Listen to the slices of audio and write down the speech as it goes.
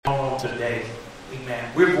today.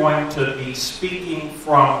 Amen. We're going to be speaking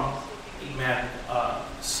from, amen, a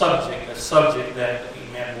subject that,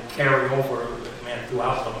 amen, will carry over, amen,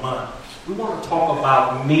 throughout the month. We want to talk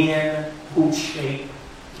about men who shape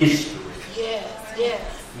history. Yes.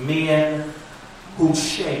 Men who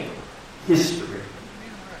shape history.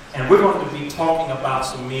 And we're going to be talking about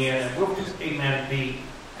some men, and we'll, amen, be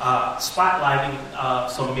spotlighting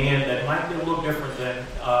some men that might be a little different than,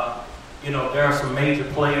 there are some major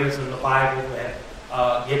players in the Bible that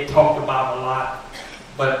get talked about a lot.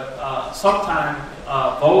 But sometimes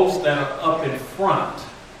those that are up in front,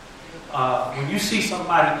 when you see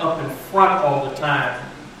somebody up in front all the time,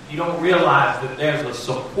 you don't realize that there's a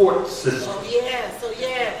support system. Oh yes.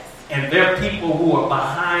 And there are people who are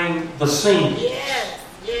behind the scenes. Yes.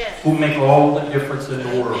 Who make all the difference in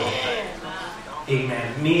the world.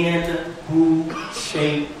 Amen. Men who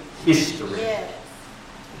shape history. Yes.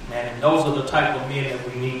 Amen. And those are the type of men that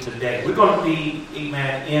we need today. We're going to be,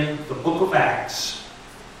 amen, in the book of Acts,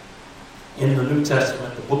 in the New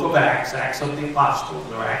Testament, the book of Acts, Acts of the Apostles,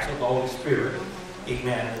 or Acts of the Holy Spirit.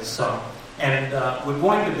 Amen. And we're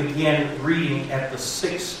going to begin reading at the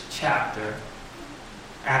 6th chapter,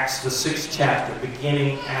 Acts the 6th chapter,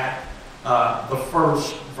 beginning at the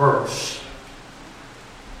first verse.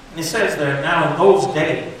 And it says there, now in those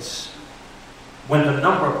days, when the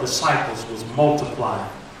number of disciples was multiplying,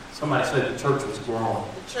 somebody said the church was growing.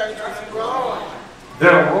 The church was growing.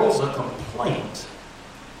 There arose a complaint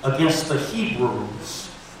against the Hebrews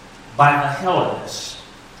by the Hellenists.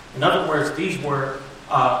 In other words, these were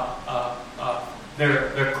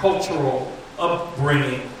their cultural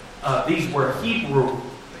upbringing. These were Hebrew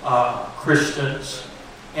Christians.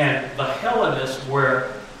 And the Hellenists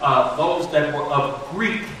were those that were of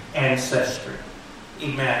Greek ancestry.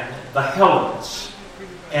 Amen. The Hellenists.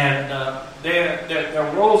 And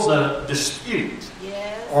there arose a dispute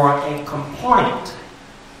or a complaint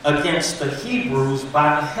against the Hebrews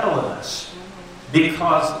by the Hellenists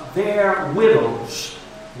because their widows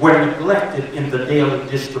were neglected in the daily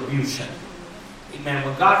distribution. Amen.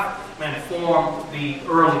 When God formed the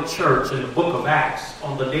early church in the book of Acts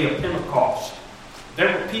on the day of Pentecost,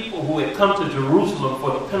 there were people who had come to Jerusalem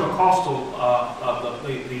for the Pentecostal,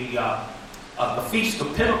 the Feast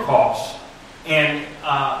of Pentecost, and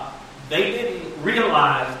they didn't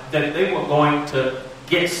realize that they were going to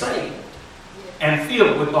get saved and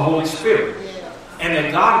filled with the Holy Spirit, and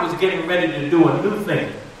that God was getting ready to do a new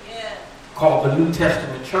thing called the New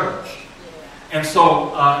Testament church. And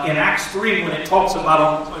so in Acts 3, when it talks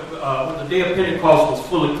about when the day of Pentecost was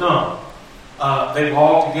fully come, they were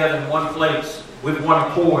all together in one place with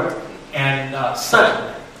one accord, and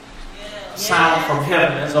suddenly a sound from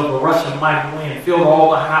heaven as of a rushing mighty wind filled all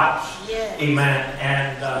the house. Amen.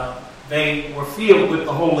 And they were filled with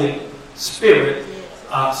the Holy Spirit,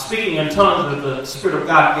 speaking in tongues that the Spirit of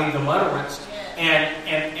God gave them utterance.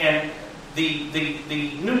 And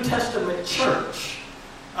the New Testament church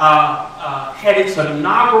had its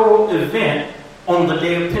inaugural event on the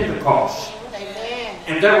day of Pentecost.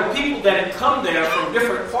 And there were people that had come there from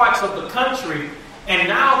different parts of the country. And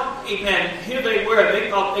now, amen, here they were. They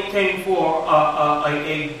thought they came for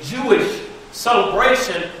a Jewish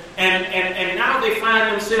celebration. And now they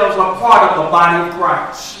find themselves a part of the body of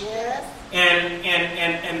Christ.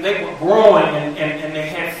 And they were growing and they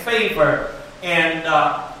had favor. And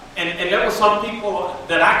there were some people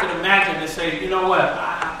that I could imagine that say, you know what,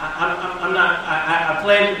 I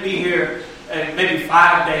plan to be here maybe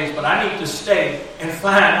 5 days, but I need to stay and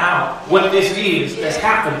find out what this is that's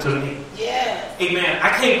happened to me. Amen. I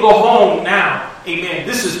can't go home now. Amen.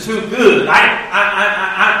 This is too good.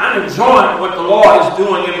 I'm enjoying what the Lord is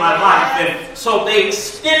doing in my life. And so they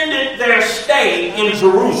extended their stay in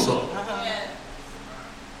Jerusalem.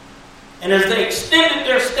 And as they extended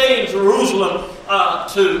their stay in Jerusalem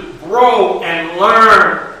to grow and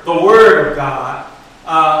learn the Word of God,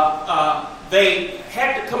 they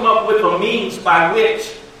had to come up with a means by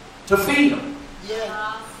which to feed them.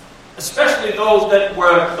 Especially those that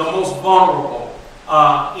were the most vulnerable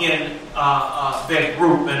in their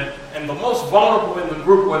group. And the most vulnerable in the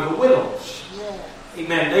group were the widows.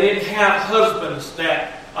 Amen. They didn't have husbands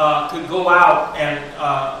that could go out and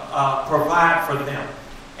provide for them.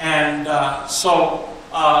 And so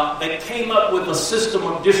they came up with a system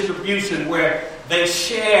of distribution where they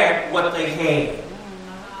shared what they had.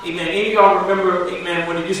 Amen. Any of y'all remember, amen,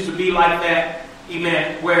 when it used to be like that?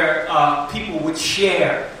 Amen. Where people would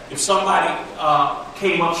share. If somebody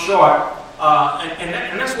came up short,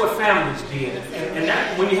 and that's what families did. And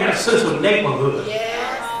that, when you had a sense of neighborhood.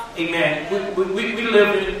 Amen. We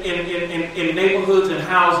live in neighborhoods and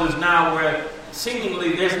houses now where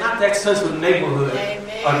seemingly there's not that sense of neighborhood.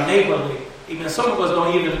 neighborly. Amen. Some of us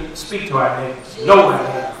don't even speak to our neighbors. Know our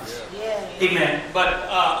neighbors. Amen.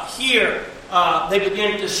 But here they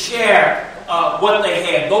begin to share what they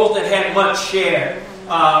had. Those that had much shared.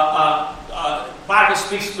 Bible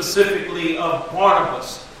speaks specifically of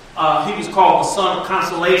Barnabas. He was called the son of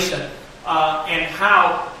consolation, and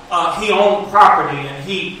how he owned property, and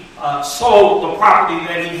he sold the property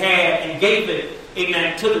that he had and gave it,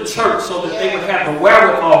 amen, to the church so that they would have the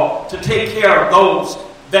wherewithal to take care of those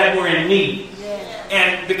that were in need.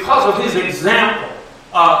 And because of his example,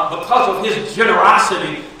 because of his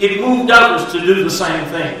generosity, it moved others to do the same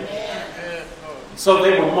thing. So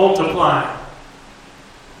they were multiplying.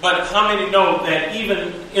 But how many know that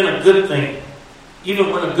even in a good thing,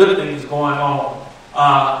 even when a good thing is going on,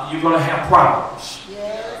 you're going to have problems.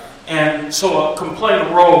 And so a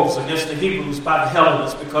complaint arose against the Hebrews by the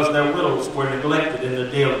Hellenists because their widows were neglected in the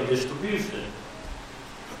daily distribution.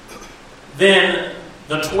 Then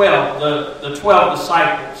the 12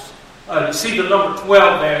 disciples. You see the number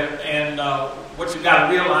 12 there, and what you got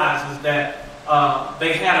to realize is that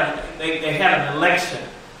they had an election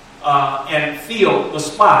and filled the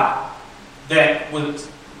spot that was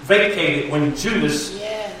vacated when Judas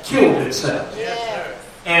killed himself.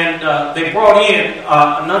 And they brought in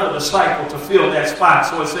another disciple to fill that spot.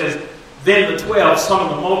 So it says, then the 12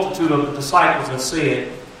 summoned the multitude of the disciples and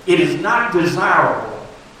said, it is not desirable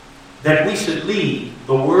that we should leave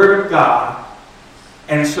the word of God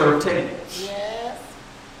and serve tables.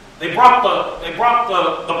 They brought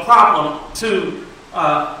the problem to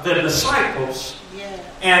the disciples.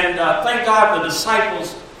 And thank God the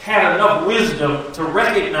disciples had enough wisdom to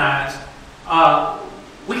recognize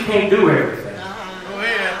we can't do everything.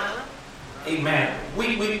 Amen.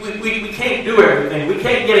 We can't do everything. We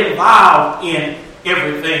can't get involved in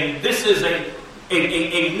everything. This is a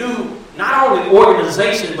new, not only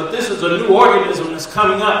organization, but this is a new organism that's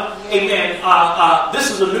coming up. Amen.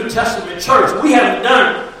 This is a New Testament church. We haven't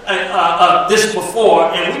done this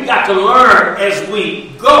before, and we've got to learn as we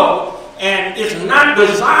go. And it's not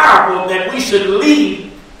desirable that we should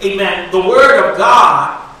leave, amen, the Word of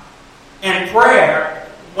God and prayer.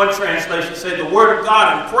 One translation said the Word of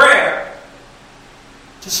God and prayer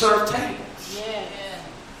to serve tables.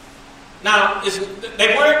 Now,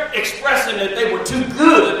 they weren't expressing that they were too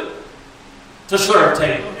good to serve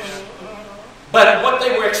tables. But what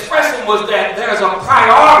they were expressing was that there's a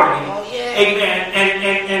priority, amen,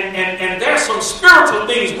 and there's some spiritual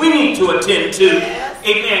things we need to attend to,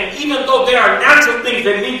 amen, even though there are natural things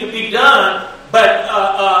that need to be done, but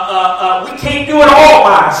we can't do it all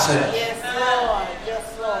by ourselves. Yes,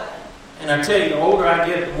 Lord. And I tell you, the older I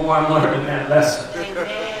get, the more I'm learning that lesson.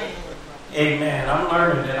 Amen. I'm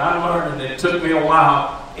learning it. It took me a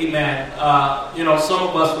while. Amen. Some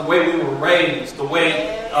of us, the way we were raised, the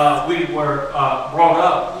way we were brought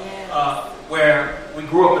up, where we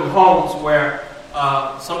grew up in homes where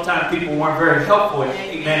sometimes people weren't very helpful.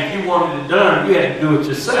 Amen. If you wanted it done, you had to do it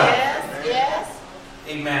yourself. Yes.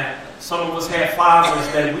 Amen. Some of us had fathers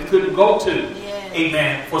that we couldn't go to.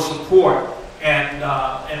 Amen. For support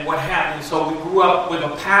and what happened. So we grew up with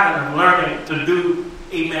a pattern of learning to do,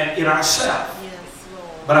 amen, it ourselves.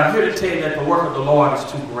 But I'm here to tell you that the work of the Lord is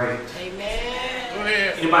too great.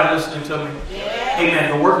 Amen. Anybody listening to me?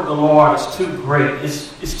 Amen. The work of the Lord is too great.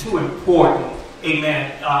 It's too important.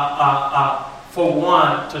 Amen. For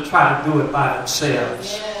one to try to do it by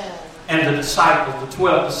themselves. And the disciples, the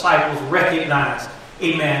 12 disciples, recognized,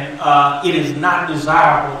 amen, it is not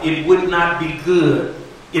desirable. It would not be good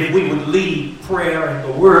if we would leave prayer and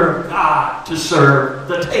the Word of God to serve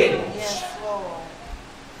the tables.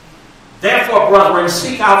 Therefore, brethren,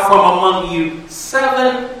 seek out from among you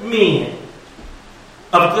 7 men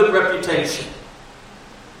of good reputation,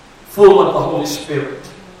 full of the Holy Spirit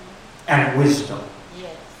and wisdom,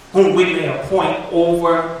 whom we may appoint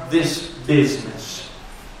over this business.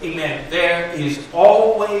 Amen. There is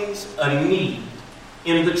always a need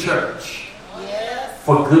in the church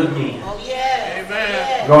for good men.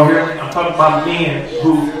 Amen. You all hear me? I'm talking about men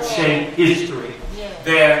who shape history.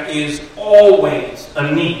 There is always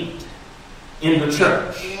a need in the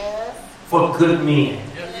church for good men.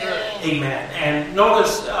 Amen. And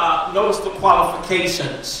notice the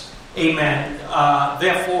qualifications. Amen.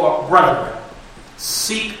 Therefore, brethren,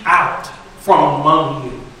 seek out from among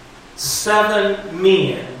you 7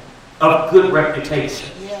 men of good reputation.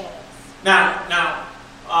 Now,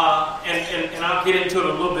 and I'll get into it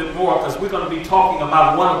a little bit more because we're going to be talking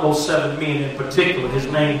about one of those 7 men in particular. His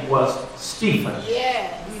name was Stephen.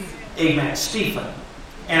 Amen. Stephen.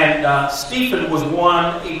 And Stephen was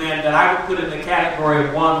one, amen, that I would put in the category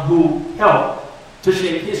of one who helped to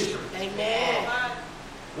shape history. Amen.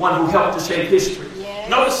 One who helped to shape history.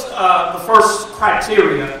 Notice the first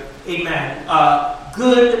criteria, amen,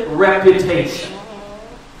 good reputation.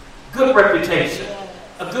 Good reputation.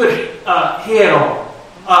 A good head on.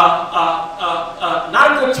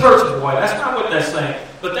 Not a good church boy. That's not what they're saying.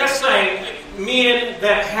 But they're saying men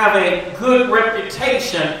that have a good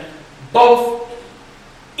reputation both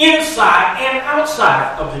inside and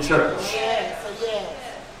outside of the church.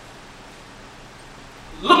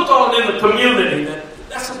 Looked on in the community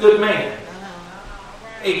that's a good man.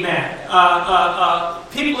 Amen.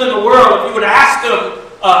 People in the world, if you would ask them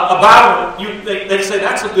about him, they'd say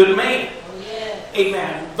that's a good man.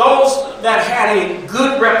 Amen. Those that had a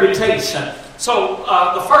good reputation. So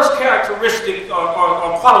the first characteristic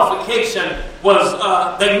or qualification was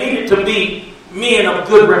they needed to be men of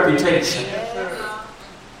good reputation.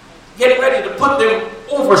 Get ready to put them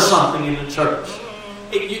over something in the church.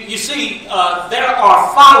 You see, there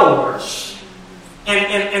are followers,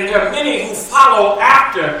 and there are many who follow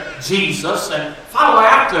after Jesus and follow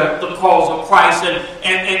after the cause of Christ,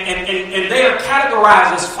 and they are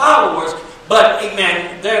categorized as followers. But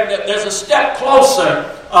amen, there's a step closer,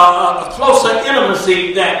 a closer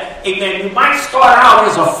intimacy that, amen, you might start out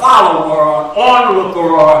as a follower or an onlooker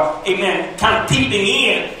or, amen, kind of peeping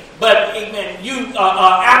in. But, amen, you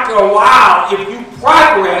after a while, if you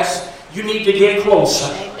progress, you need to get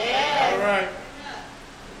closer. Amen. All right.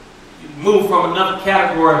 You move from another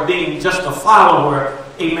category of being just a follower,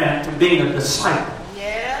 amen, to being a disciple.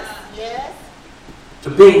 Yes, yes. To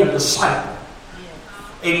being a disciple.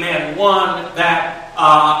 Yes. Amen. One that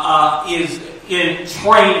is in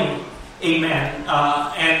training, amen,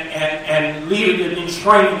 and leader in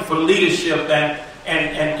training for leadership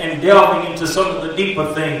and delving into some of the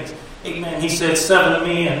deeper things. Amen. He said 7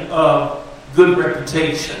 men of good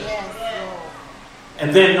reputation. Yes.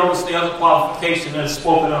 And then notice the other qualification that is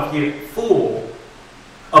spoken of here, full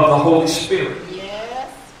of the Holy Spirit. Yes.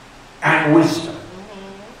 And wisdom.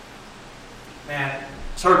 Mm-hmm. Man,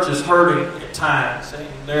 church is hurting at times, and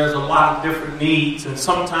there's a lot of different needs, and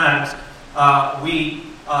sometimes we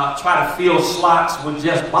try to fill slots with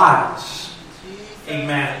just bodies.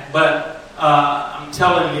 Amen. But I'm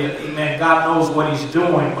telling you, amen, God knows what He's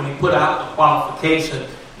doing when He put out the qualification.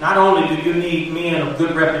 Not only do you need men of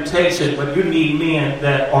good reputation, but you need men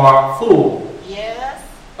that are full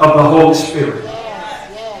of the Holy Spirit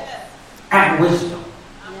and wisdom.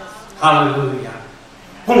 Hallelujah.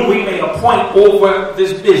 Whom we may appoint over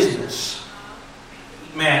this business.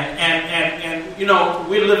 Man, and you know,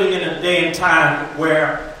 we're living in a day and time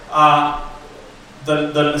where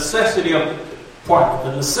the necessity of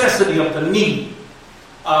the need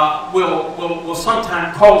will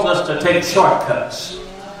sometimes cause us to take shortcuts.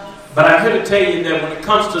 But I'm here to tell you that when it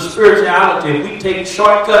comes to spirituality, if we take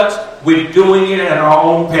shortcuts, we're doing it at our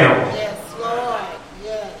own peril. Yes, Lord.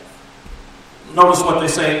 Yes. Notice what they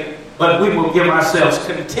say, but we will give ourselves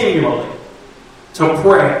continually to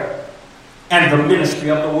prayer and the ministry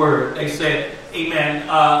of the word. They said, amen,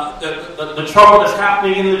 the trouble that's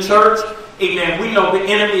happening in the church, amen, we know the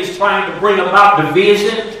enemy is trying to bring about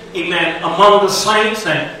division, amen, among the saints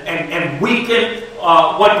and weaken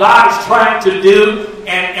what God is trying to do,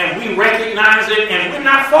 and we recognize it, and we're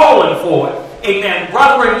not falling for it. Amen.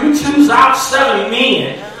 Brethren, you choose out 7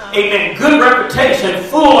 men, amen, good reputation,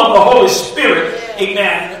 full of the Holy Spirit,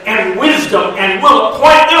 amen, and wisdom, and we'll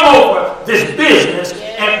appoint them over this business,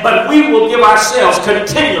 but we will give ourselves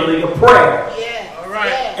continually to prayer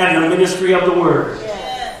and the ministry of the word.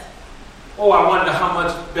 Oh, I wonder how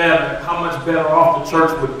much better off the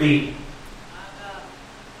church would be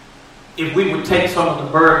if we would take some of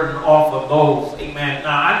the burden off of those. Amen.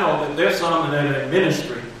 Now, I know that there's some that are in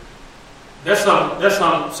ministry. There's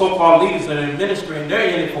some so-called leaders that are in ministry, and they're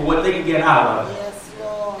in it for what they can get out of it. Yes,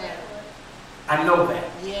 Lord. I know that.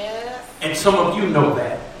 Yes. And some of you know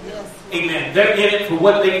that. Yes. Amen. They're in it for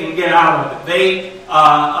what they can get out of it. They,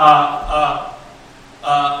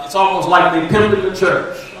 it's almost like they pimping the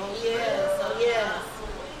church. Oh, yes. Oh, yes.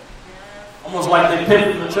 Almost like they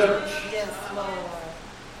pimping the church. Yes, Lord.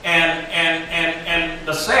 And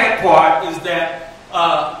the sad part is that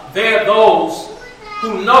there are those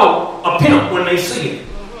who know a pimp when they see it.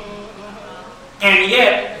 And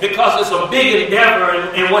yet, because it's a big endeavor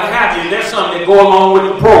and what have you, there's some that go along with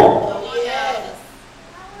the program. Oh, yes.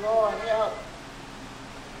 Lord, help.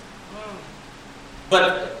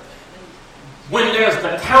 But when there's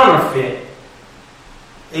the counterfeit,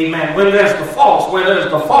 amen, when there's the false, where there's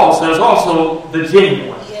the false, there's also the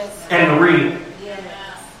genuine and the real.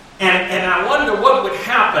 And I wonder what would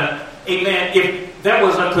happen, amen, if there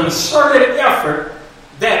was a concerted effort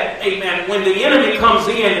that, amen, when the enemy comes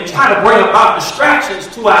in and try to bring about distractions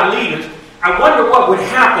to our leaders, I wonder what would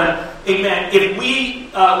happen amen, if we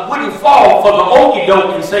wouldn't fall for the okie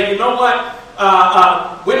doke and say, you know what,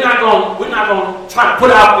 we're not going to try to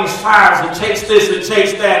put out these fires and chase this and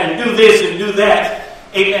chase that and do this and do that,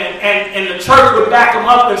 amen, and the church would back them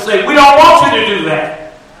up and say, we don't want you to do that.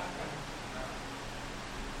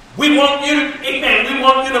 We want you, amen, we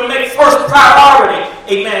want you to make first priority,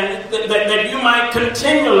 amen, that you might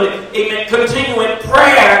continually, amen, continue in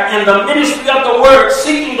prayer and the ministry of the word,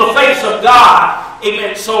 seeking the face of God,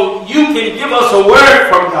 amen, so you can give us a word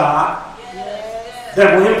from God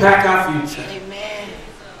that will impact our future. Amen.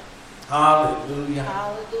 Hallelujah.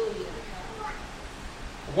 Hallelujah.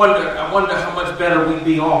 I wonder how much better we'd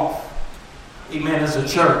be off, amen, as a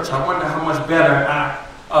church. I wonder how much better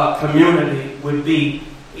our community would be,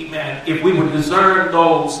 amen, if we would discern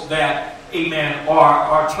those that, amen,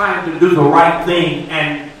 are trying to do the right thing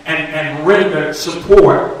and render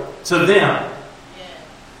support to them.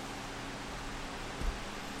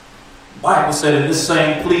 The Bible said, and this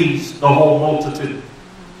saying pleased the whole multitude.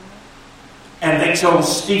 And they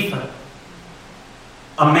chose Stephen,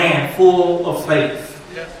 a man full of faith,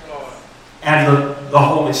 yes, Lord, and the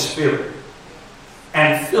Holy Spirit,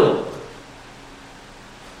 and Philip,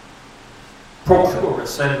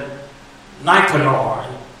 Prochorus, and Nicanor,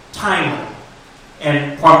 and Timon,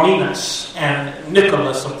 and Parmenas, and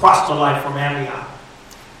Nicholas, a proselyte from Antioch.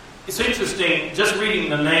 It's interesting, just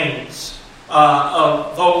reading the names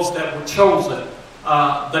of those that were chosen.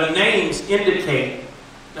 The names indicate,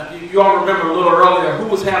 you all remember a little earlier, who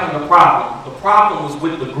was having the problem? The problem was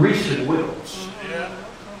with the Grecian widows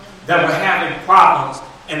that were having problems,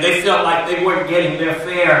 and they felt like they weren't getting their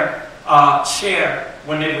fair share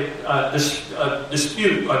when they would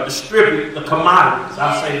dispute or distribute the commodities.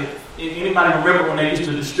 I'll say, anybody remember when they used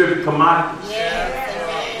to distribute commodities?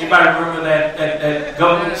 Yes. Anybody remember that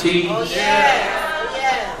government cheese? Oh, yes. Oh,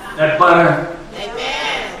 yes. That butter?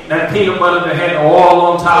 Amen. That peanut butter that had the oil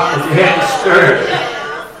on top that you had to stir?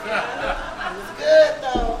 It was good,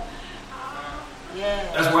 though.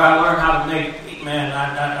 Yeah. That's where I learned how to make, man,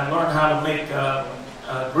 I learned how to make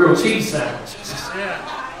grilled cheese sandwiches.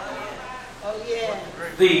 Oh, yeah.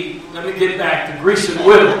 Let me get back to Grecian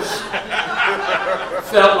widows.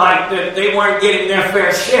 Felt like that they weren't getting their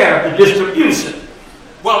fair share of the distribution.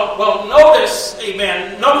 Well, notice,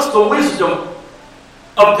 amen, notice the wisdom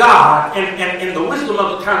of God and the wisdom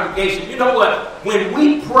of the congregation. You know what? When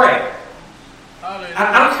we pray,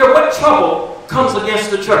 I don't care what trouble comes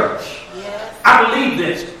against the church. Yes. I believe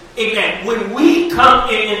this. Amen. When we come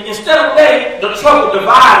in, instead of letting the trouble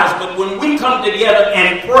divide us, but when we come together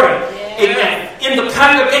and pray, amen, in the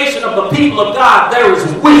congregation of the people of God, there is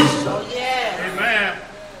wisdom. Oh, yes. Amen.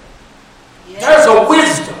 Yes. There's a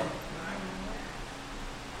wisdom.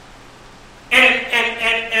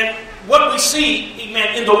 And what we see,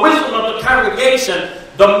 amen, in the wisdom of the congregation,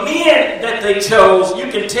 the men that they chose,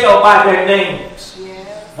 you can tell by their names,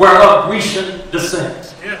 were of Grecian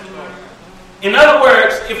descent. Yes, Lord. In other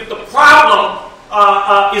words, if the problem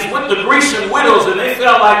is with the Grecian widows and they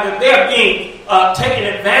felt like that they're being taken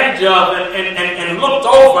advantage of and looked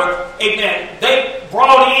over, amen, they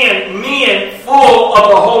brought in men full of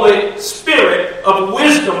the Holy Spirit, of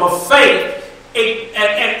wisdom, of faith,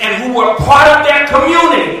 and who were part of their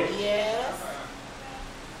community. Yes.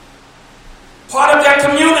 Part of their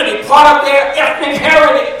community, part of their ethnic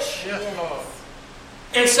heritage. Yes, Lord.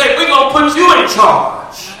 And say, we're going to put you in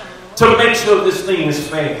charge to make sure this thing is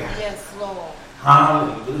fair. Yes, Lord.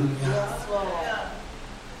 Hallelujah. Yes, Lord.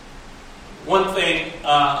 One thing,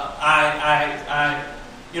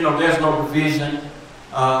 there's no division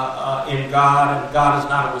in God, and God is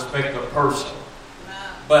not a respecter of person.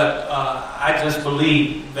 But I just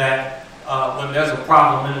believe that when there's a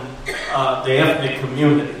problem in the ethnic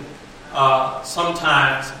community,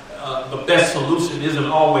 sometimes the best solution isn't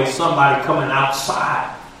always somebody coming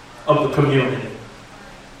outside of the community.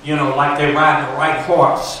 You know, like they're riding the right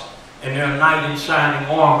horse and they're a knight in shining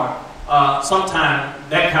armor. Sometimes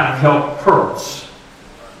that kind of help hurts.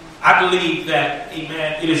 I believe that,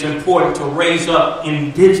 amen, it is important to raise up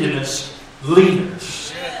indigenous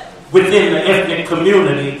leaders within the ethnic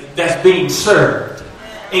community that's being served.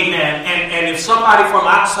 Amen. And if somebody from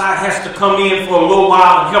outside has to come in for a little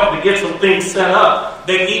while and help to get some things set up,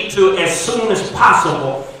 they need to, as soon as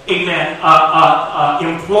possible, amen,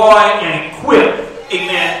 employ and equip,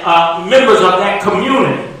 amen, members of that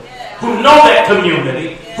community who know that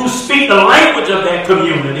community, who speak the language of that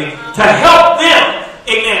community, to help them,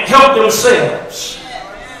 amen, help themselves.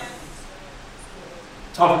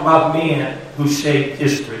 Talking about men who shape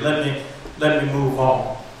history. Let me move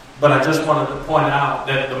on. But I just wanted to point out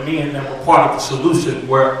that the men that were part of the solution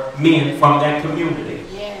were men from that community.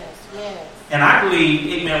 Yes, yes. And I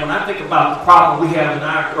believe, amen, when I think about the problem we have in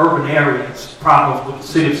our urban areas, problems with the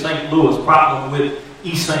city of St. Louis, problems with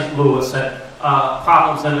East St. Louis, and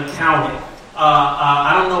problems in the county.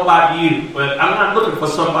 I don't know about you, but I'm not looking for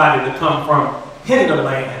somebody to come from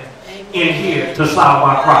hinterland in here to solve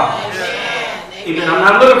our problems. Amen. I'm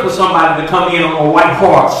not looking for somebody to come in on a white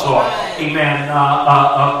horse or, amen,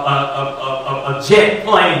 a jet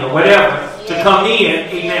plane or whatever to come in,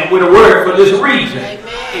 amen, with a word for this region.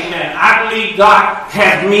 Amen. I believe God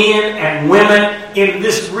has men and women in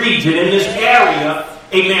this region, in this area,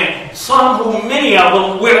 amen. Some who, many of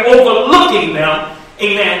them, we're overlooking them,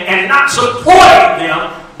 amen, and not supporting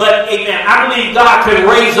them. But, amen, I believe God can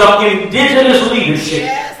raise up indigenous leadership.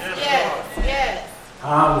 Yes.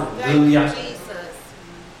 Hallelujah. Thank you, Jesus.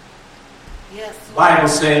 Yes. The Bible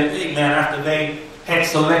said, amen, after they had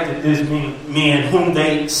selected these men whom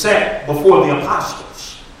they set before the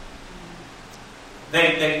apostles.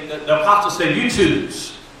 The apostles said, you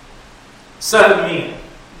choose 7 men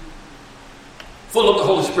full of the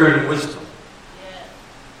Holy Spirit and wisdom. Yes.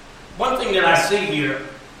 One thing that I see here,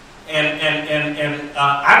 and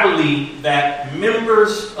I believe that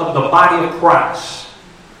members of the body of Christ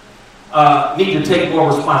need to take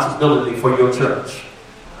more responsibility for your church.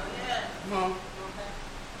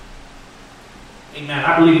 Amen.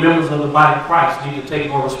 I believe members of the body of Christ need to take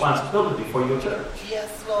more responsibility for your church.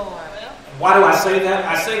 Yes, Lord. Why do I say that?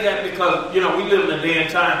 I say that because, we live in a day and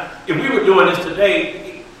time. If we were doing this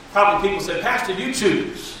today, probably people say, Pastor, you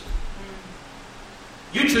choose.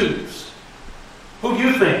 You choose. Who do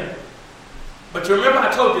you think? But you remember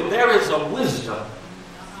I told you there is a wisdom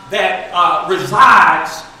that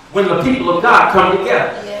resides when the people of God come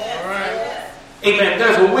together. Yes. Amen.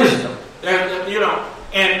 There's a wisdom.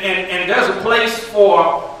 And there's a place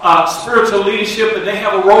for spiritual leadership, and they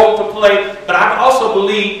have a role to play. But I also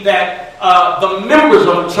believe that the members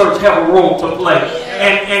of the church have a role to play.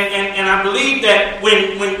 And I believe that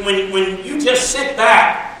when you just sit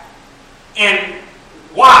back and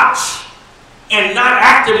watch and not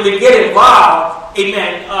actively get involved,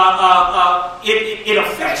 amen, it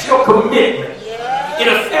affects your commitment. It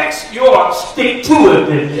affects your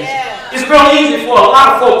stick-to-itiveness. It's real easy for a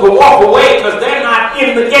lot of folk to walk away because they're not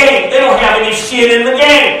in the game. They don't have any skin in the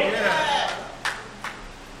game.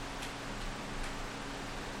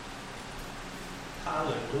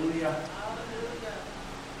 Hallelujah.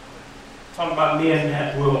 Talking about men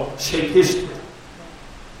that will shape history.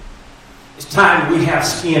 It's time we have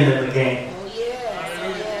skin in the game.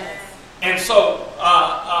 And so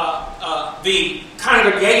the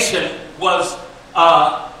congregation was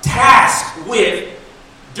tasked with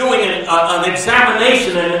doing an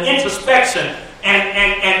examination and an introspection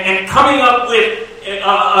and coming up with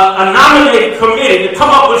a nominated committee to come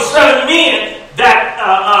up with 7 men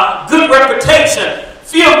that good reputation,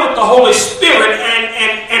 filled with the Holy Spirit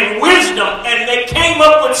and wisdom, and they came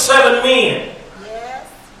up with 7 men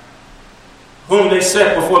whom they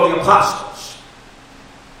set before the apostles.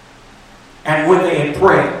 And when they had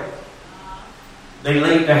prayed, they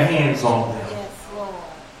laid their hands on them.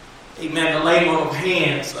 Amen. The laying on of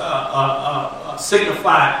hands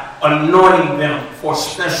signified anointing them for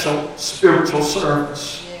special spiritual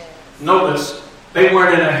service. Notice, they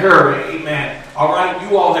weren't in a hurry. Amen. All right,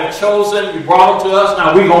 you all have chosen. You brought them to us.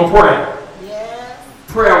 Now we're going to pray.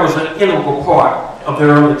 Prayer was an integral part of the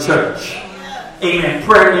early church. Amen.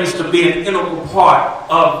 Prayer needs to be an integral part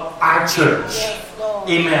of our church.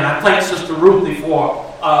 Amen. I thank Sister Ruthie for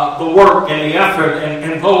the work and the effort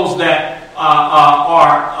and those that are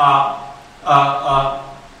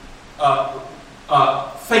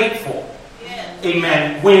faithful.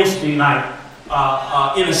 Amen. Wednesday night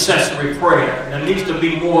intercessory prayer. There needs to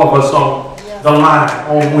be more of us on the line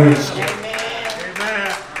on Wednesday.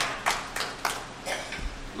 Amen.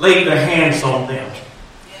 Lay their hands on them.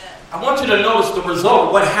 I want you to notice the result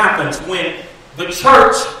of what happens when the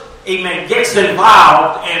church, amen, gets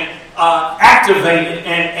involved and activated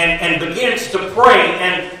and begins to pray,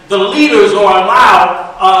 and the leaders are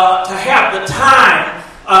allowed to have the time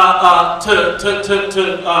to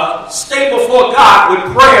stay before God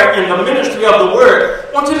with prayer and the ministry of the word.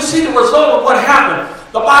 I want you to see the result of what happened.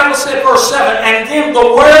 The Bible said, verse 7, and then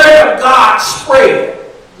the word of God spread.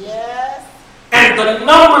 And the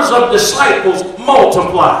numbers of disciples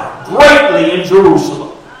multiplied greatly in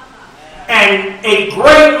Jerusalem. And a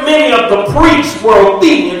great many of the priests were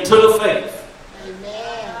obedient to the faith.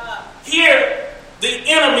 Here, the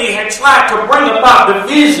enemy had tried to bring about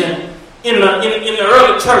division in the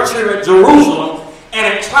early church here at Jerusalem,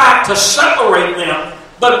 and it tried to separate them.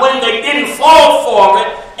 But when they didn't fall for it,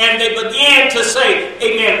 and they began to say,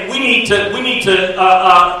 "Amen, we need to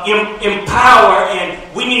empower, and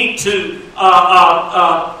we need to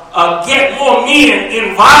get more men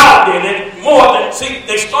involved in it more than, see,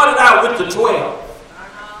 they started out with the 12.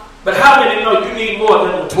 But how many know you need more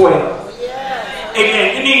than the 12? Yeah.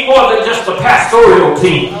 Amen. You need more than just the pastoral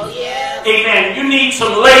team. Oh, yeah. Amen. You need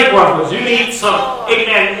some lay brothers. You need some,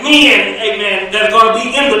 amen, men, amen, that are going to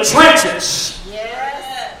be in the trenches.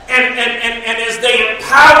 Yes. And as they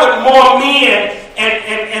empowered more men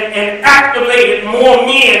and activated more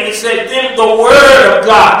men, it said, then the word of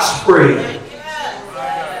God spread.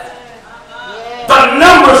 The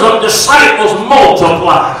numbers of disciples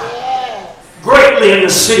multiplied greatly in the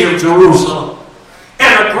city of Jerusalem.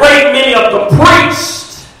 And a great many of the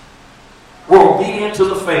priests were obedient to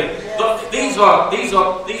the faith. These are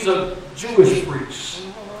Jewish priests.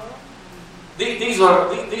 These are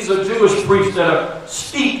Jewish priests that are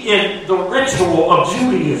steeped in the ritual of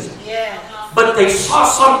Judaism. But they saw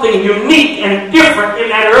something unique and different in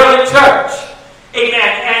that early church.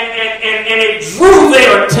 Amen. And it drew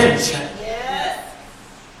their attention.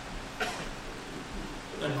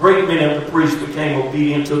 A great many of the priests became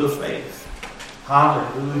obedient to the faith.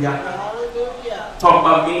 Hallelujah. Hallelujah. Talk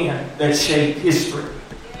about men that shaped history.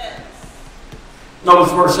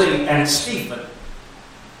 Notice verse 8. And Stephen,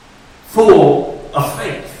 full of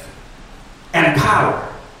faith and power,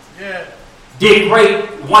 did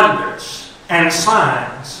great wonders and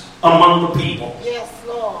signs among the people. Yes,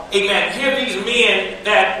 Lord. Amen. Here these men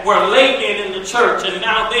that were laymen in the church, and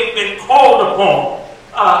now they've been called upon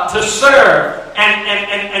to serve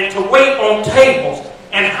and to wait on tables.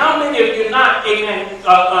 And how many of you not, amen,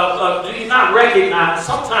 do you not recognize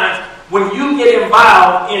sometimes when you get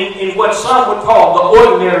involved in what some would call the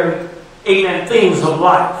ordinary, amen, things of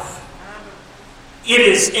life? It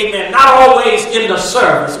is, amen, not always in the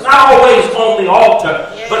service, not always on the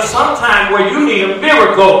altar, but sometimes where you need a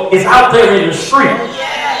miracle is out there in the street.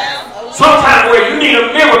 Sometimes where you need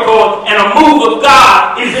a miracle and a move of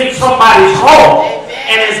God is in somebody's home.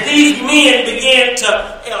 And as these men began to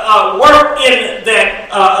work in that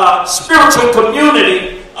spiritual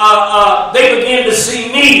community, they began to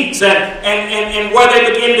see needs. And where they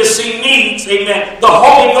began to see needs, amen, the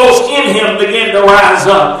Holy Ghost in him began to rise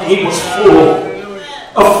up. He was full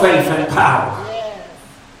of faith and power.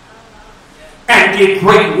 And did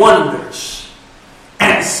great wonders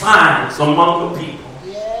and signs among the people.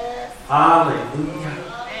 Hallelujah.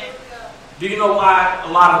 Do you know why a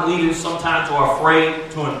lot of leaders sometimes are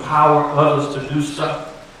afraid to empower others to do stuff?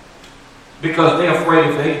 Because they're afraid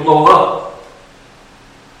if they blow up,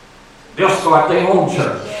 they'll start their own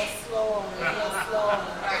church. Yes, Lord. Yes, Lord.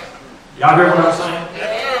 Y'all hear what I'm saying?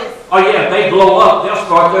 Yes. Oh yeah, if they blow up, they'll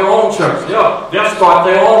start their own church. They'll start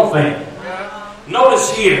their own thing.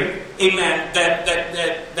 Notice here, amen,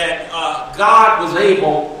 that God was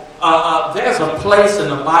able. There's a place in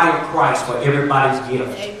the body of Christ for everybody's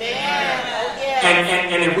gift. Amen.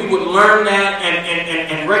 And if we would learn that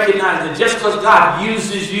and recognize that just because God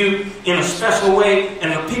uses you in a special way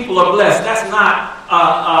and the people are blessed, that's not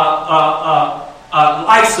a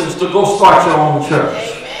license to go start your own church.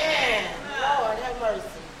 Amen. Lord, have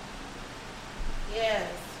mercy. Yes.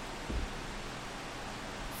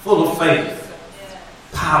 Full of faith,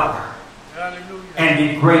 power, and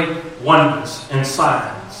did great wonders and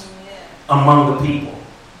signs among the people.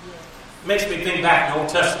 Makes me think back in the Old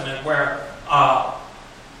Testament where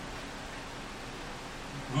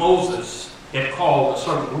Moses had called a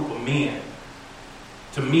certain group of men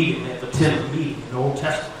to meet him at the tent of meeting in the Old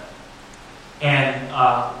Testament. And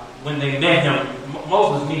when they met him,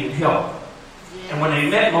 Moses needed help. And when they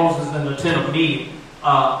met Moses in the tent of meeting,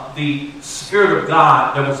 the Spirit of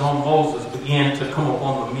God that was on Moses began to come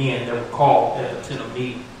upon the men that were called at the tent of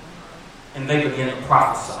meeting. And they began to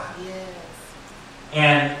prophesy.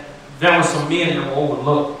 And there were some men that were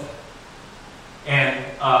overlooked and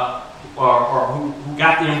or who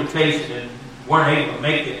got the invitation and weren't able to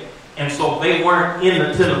make it. And so they weren't in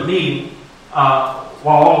the tent of meeting while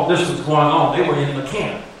all of this was going on. They were in the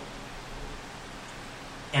camp.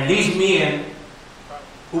 And these men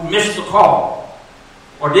who missed the call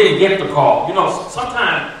or didn't get the call, you know,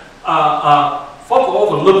 sometimes folk will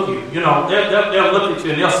overlook you. You know, they'll look at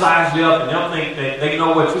you and they'll size you up and they'll think that they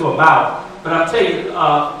know what you're about. But I'll tell you,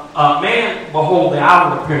 man behold the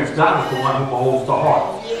outward appearance. God is the one who beholds the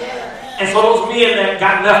heart. And so those men that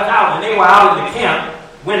got left out and they were out in the camp,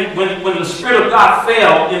 when the Spirit of God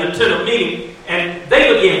fell in the tent of meeting, and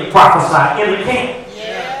they began to prophesy in the camp.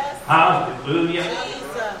 Hallelujah.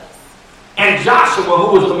 And Joshua,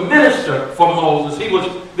 who was the minister for Moses, he was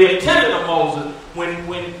the attendant of Moses,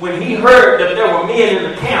 when he heard that there were men in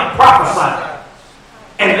the camp prophesying,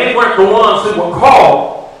 and they weren't the ones who were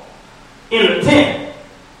called in the tent,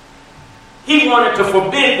 he wanted to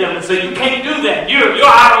forbid them and say, you can't do that. You're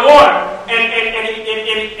out of order.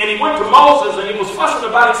 And he went to Moses and he was fussing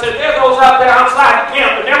about it. He said, there are those out there outside the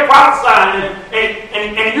camp and they're prophesying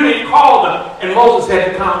and you didn't call them. And Moses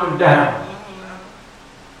had to calm them down.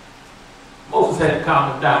 Moses had to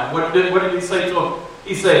calm them down. What did he say to him?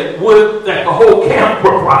 He said, would that the whole camp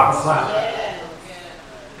were prophesying.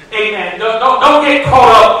 Amen. Don't get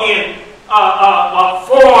caught up in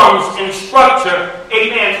forms and structure.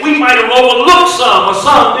 Amen. We might have overlooked some, or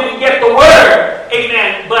some didn't get the word.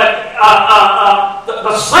 Amen. But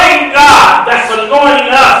the same God that's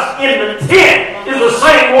anointing us in the tent is the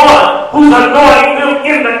same one who's anointing them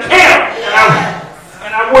in the camp.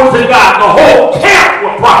 And I want to God, the whole camp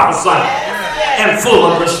will prophesy and full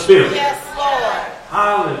of the Spirit. Yes, Lord.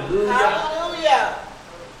 Hallelujah. Hallelujah.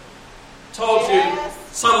 Told you.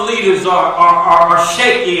 Some leaders are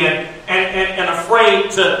shaky and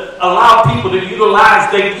afraid to allow people to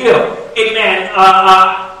utilize their gift. Amen.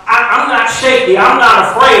 I'm not shaky. I'm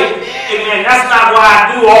not afraid. Amen. That's not why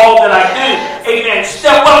I do all that I do. Amen.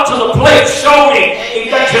 Step up to the plate. Show me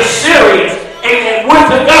that you're serious. Amen. With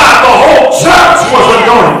the God, the whole church was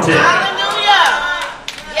anointed. Hallelujah.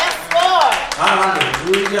 Yes, Lord.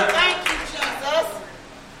 Hallelujah. Thank you, Jesus.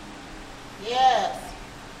 Yes.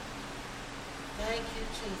 Thank you,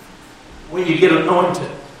 Jesus. When you get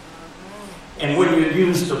anointed and when you're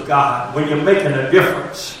used of God, when you're making a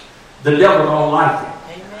difference, the devil don't like it.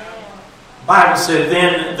 Amen. The Bible said,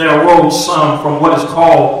 then there arose some from what is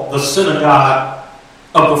called the synagogue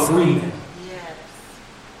of the freemen. Yes.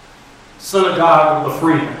 Synagogue of the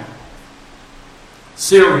freemen.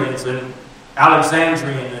 Syrians and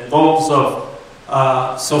Alexandrian and those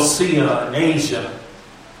of Cilicia and Asia.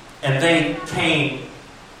 And they came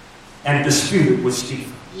and disputed with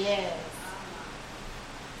Stephen. Yes.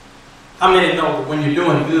 How many know that when you're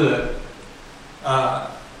doing good,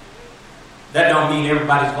 that don't mean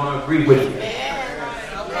everybody's going to agree with you?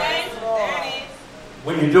 Okay.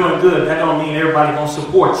 When you're doing good, that don't mean everybody's going to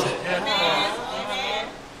support you. Amen.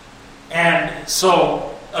 And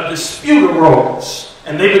so a dispute arose,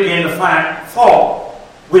 and they began to find fault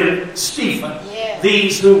with Stephen. Yes.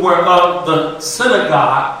 These who were of the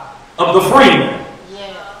synagogue of the freemen.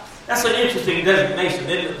 Yes. That's an interesting designation,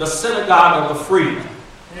 isn't it? The synagogue of the freemen.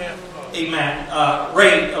 Yes. Amen.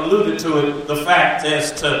 Ray alluded to it, the fact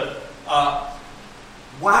as to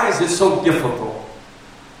why is it so difficult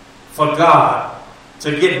for God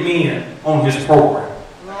to get men on his program?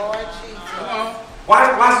 Lord Jesus.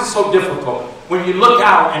 Why is it so difficult? When you look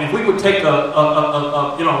out, and if we would take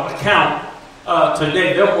a count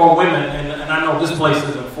today, there are more women, and I know this place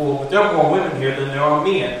isn't full, but there are more women here than there are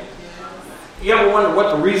men. You ever wonder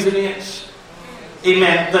what the reason is?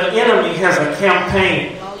 Amen. The enemy has a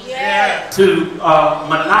campaign to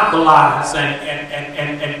monopolize and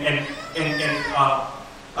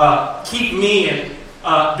keep men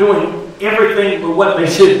doing everything but what they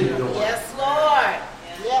should be doing. Yes, Lord.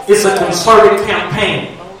 Yes, It's a Lord. concerted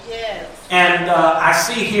campaign. Oh, yes. And I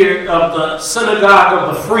see here of the synagogue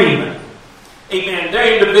of the freemen. Amen.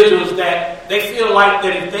 They're individuals that they feel like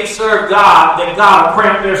that if they serve God, that God will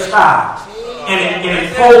cramp their style. And it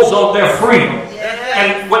impose on their freedom.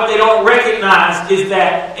 And what they don't recognize is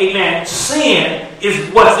that, amen, sin is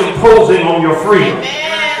what's imposing on your freedom.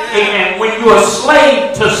 Amen. When you're a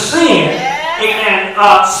slave to sin, amen,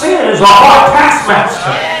 sin is a hard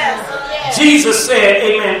taskmaster. Jesus said,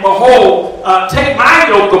 amen, behold, take my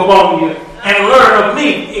yoke upon you and learn of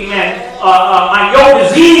me. Amen. My yoke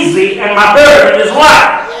is easy and my burden is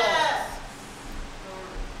light.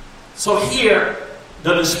 So here,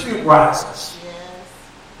 the dispute rises.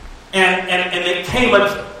 And they came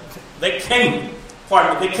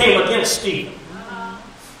against Stephen.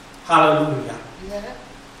 Hallelujah.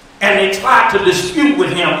 And they tried to dispute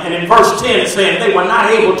with him. And in verse 10 it said they were not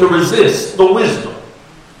able to resist the wisdom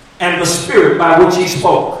and the spirit by which he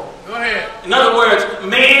spoke. Go ahead. In other words,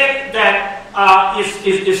 man that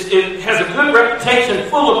has a good reputation,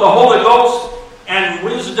 full of the Holy Ghost and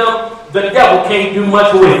wisdom, the devil can't do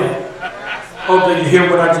much with it. Oh, did you hear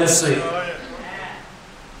what I just said?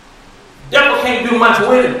 Devil can't do much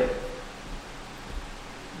with it.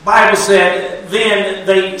 Bible said, then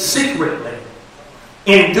they secretly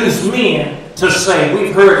induced men to say,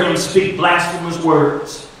 we've heard him speak blasphemous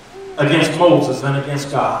words against Moses and against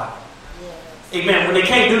God. Yes. Amen. When they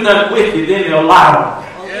can't do nothing with you, then they'll lie on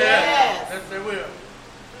you. Yes. Yes, they will.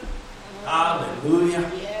 Hallelujah.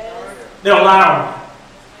 Yes. They'll lie on you.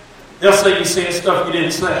 They'll say you said stuff you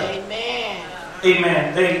didn't say.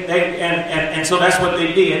 Amen. Amen. And so that's what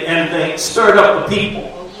they did. And they stirred up the people.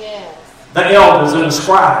 Oh, yes. The elders and the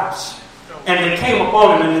scribes. And they came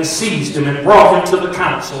upon him and they seized him and brought him to the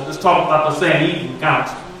council. Let's talk about the Sanhedrin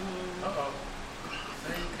council.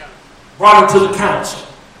 Brought him to the council.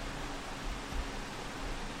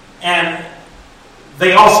 And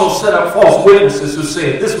they also set up false witnesses who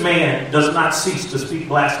said, this man does not cease to speak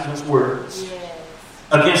blasphemous words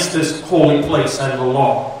against this holy place and the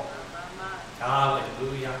law.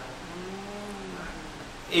 Hallelujah.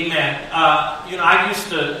 Amen.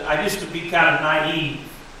 I used to be kind of naive.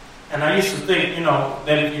 And I used to think,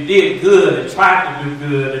 that if you did good and tried to do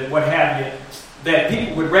good and what have you, that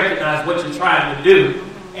people would recognize what you're trying to do.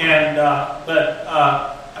 And but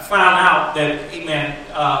I found out that, amen,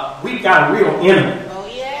 we've got a real enemy. Oh,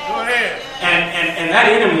 yeah. Go ahead. And that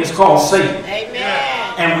enemy is called Satan.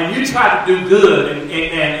 Amen. And when you try to do good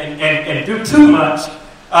and do too much,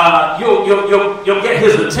 you'll get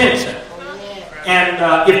his attention. Oh, yeah.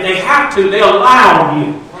 And if they have to, they'll lie on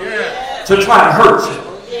you to try to hurt you.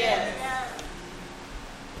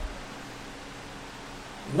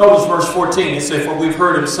 Notice verse 14. It says, for we've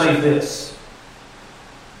heard him say this.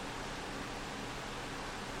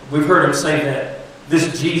 We've heard him say that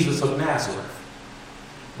this Jesus of Nazareth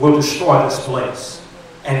will destroy this place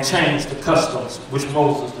and change the customs which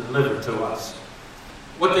Moses delivered to us.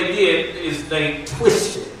 What they did is they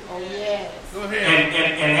twisted and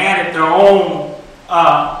added their own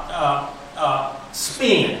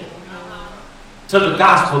spin to the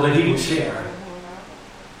gospel that he was sharing.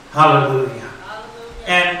 Hallelujah.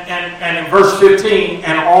 And in verse 15,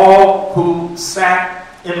 and all who sat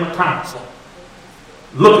in the council,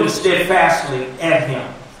 looking steadfastly at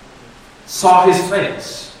him, saw his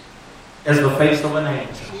face as the face of an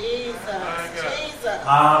angel. Jesus.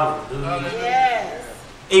 Hallelujah. Yes.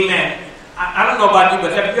 Amen. I don't know about you,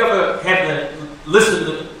 but have you ever had to listen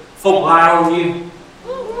to folk lie on you?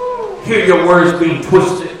 Hear your words being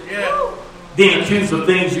twisted? Being accused of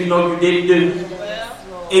things you know you didn't do?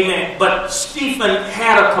 Amen. But Stephen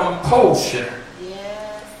had a composure.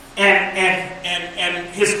 Yes. And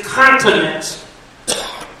his countenance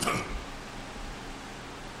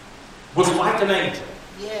was like an angel.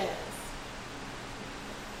 Yes.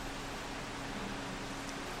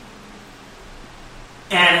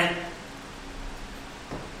 And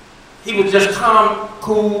he was just calm,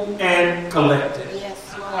 cool, and collected.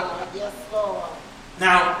 Yes, Lord. Yes, Lord.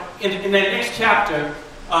 Now, in the next chapter,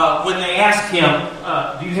 when they ask him,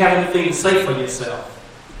 do you have anything to say for yourself?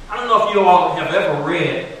 I don't know if you all have ever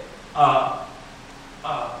read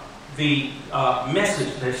the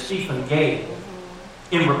message that Stephen gave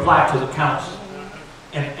in reply to the council.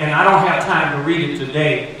 And I don't have time to read it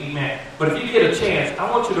today, amen. But if you get a chance,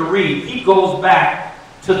 I want you to read. He goes back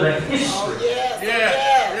to the history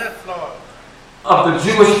Lord. of the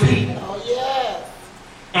Jewish people. Oh, yes.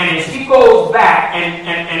 And as he goes back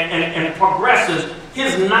and progresses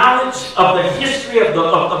his knowledge of the history of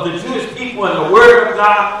the Jewish people and the Word of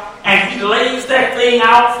God, and he lays that thing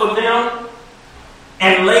out for them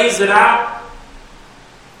and lays it out.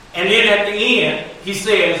 And then at the end, he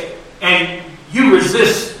says, and you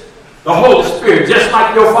resist the Holy Spirit just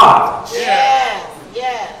like your fathers. Yes.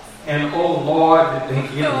 Yes. And oh Lord, did they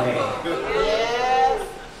get mad. Yes.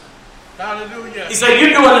 Hallelujah. He said,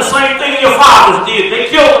 you're doing the same thing your fathers did. They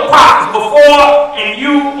killed the prophets before, and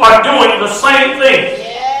you are doing the same thing.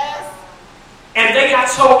 Yes. And they got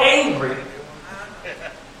so angry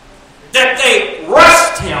that they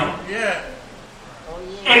rushed him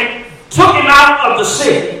and took him out of the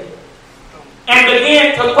city and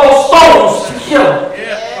began to throw stones to kill him.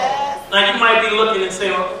 Yes. Now you might be looking and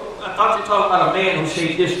saying, I thought you were talking about a man who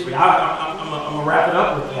shaped history. I'm going to wrap it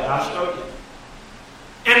up with that. I'll show you.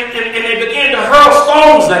 And they began to hurl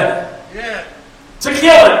stones at him to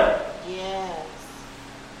kill him. Yes.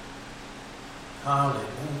 Hallelujah.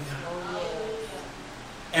 Oh, yes.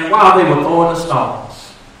 And while they were throwing the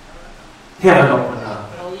stones, heaven opened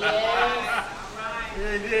up. Oh, yes.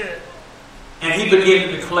 And he began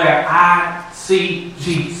to declare, I see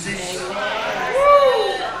Jesus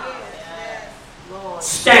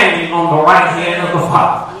standing on the right hand of the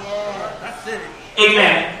Father. Yes.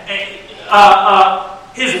 Amen.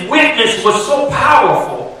 His witness was so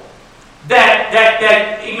powerful that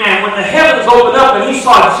amen, when the heavens opened up and he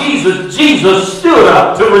saw Jesus, Jesus stood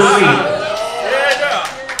up to receive him.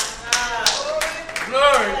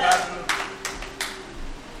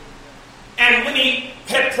 And when he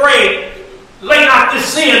had prayed, lay not this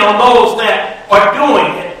sin on those that are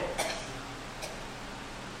doing it,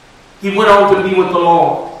 he went on to be with the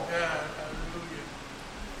Lord.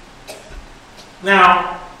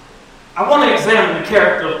 Now, I want to examine the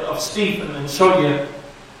character of Stephen and show you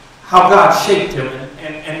how God shaped him.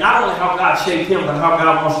 And not only how God shaped him, but how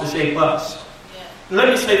God wants to shape us. let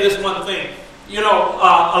me say this one thing. You know,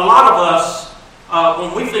 a lot of us,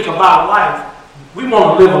 when we think about life, we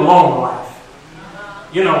want to live a long life.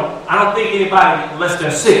 You know, I don't think anybody, unless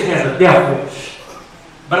they're sick, has a death wish.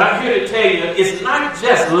 But I'm here to tell you, it's not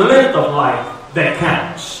just length of life that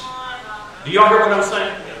counts. Do y'all hear what I'm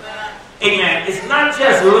saying? Amen. It's not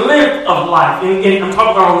just length of life, and I'm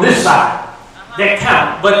talking about on this side, that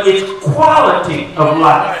count, but it's quality of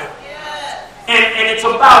life. And it's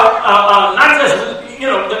about not just, you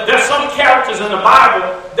know, there's some characters in the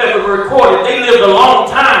Bible that were recorded. They lived a long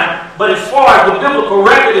time, but as far as the biblical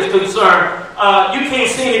record is concerned, you can't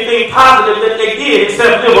see anything positive that they did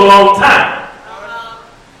except live a long time.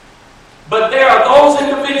 But there are those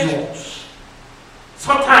individuals,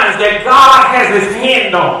 sometimes that God has his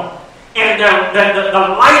hand on, and the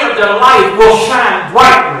light of their life will shine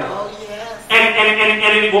brightly.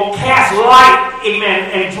 And it will cast light,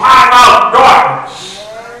 amen, and drive out darkness.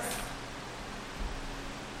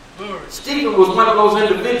 Yes. Stephen was one of those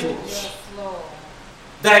individuals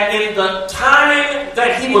that in the time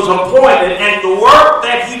that he was appointed and the work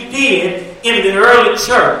that he did in the early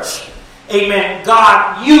church, amen,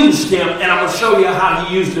 God used him, and I'm going to show you how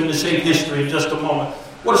he used him to shape history in just a moment.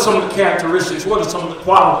 What are some of the characteristics? What are some of the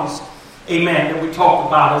qualities, amen, that we talked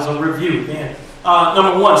about as a review, man?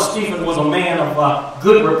 Number one, Stephen was a man of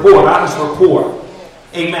good rapport, honest rapport.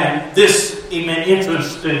 Amen. This, amen,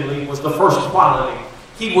 interestingly, was the first quality.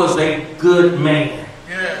 He was a good man.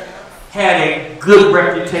 Yeah. Had a good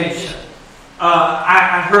reputation.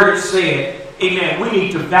 I heard it said, amen, we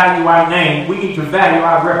need to value our name. We need to value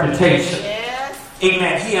our reputation. Yes.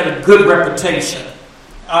 Amen. He had a good reputation.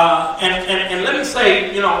 And let me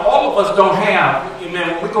say, you know, all of us don't have,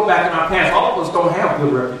 amen, when we go back in our past, all of us don't have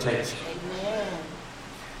good reputation.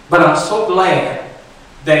 But I'm so glad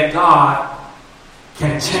that God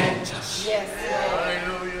can change us. Yes.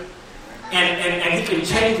 Hallelujah. And he can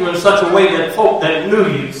change you in such a way that folk that knew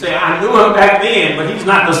you say, I knew him back then, but he's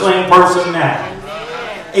not the same person now.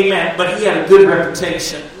 Amen. But he had a good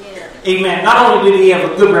reputation. Amen. Not only did he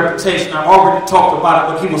have a good reputation, I've already talked about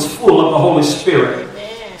it, but he was full of the Holy Spirit.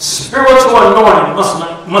 Spiritual anointing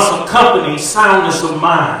must accompany soundness of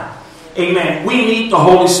mind. Amen. We need the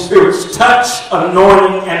Holy Spirit's touch,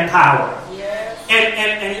 anointing, and power. Yes.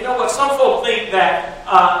 And you know what? Some folk think that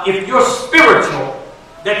if you're spiritual,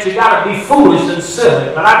 that you got to be foolish and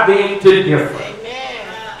silly. But I beg to differ.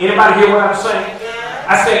 Amen. Anybody hear what I'm saying? Yes.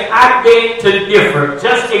 I say I beg to differ.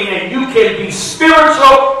 Just amen. You can be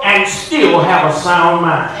spiritual and still have a sound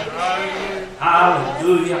mind. Amen.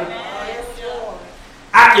 Hallelujah. Yes.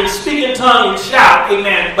 I can speak in tongues and shout,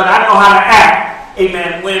 amen, but I know how to act.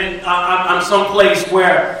 Amen. When I'm someplace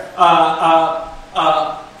where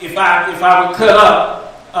if I would cut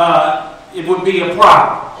up, it would be a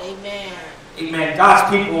problem. Amen. Amen. God's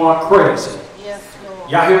people aren't crazy. Yes,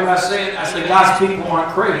 Lord. Y'all hear what I said? I said God's people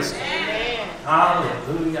aren't crazy. Amen.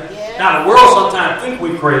 Hallelujah. Yes. Now the world sometimes think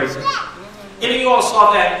we're crazy. Any of you all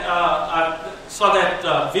saw that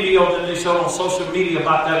video that they showed on social media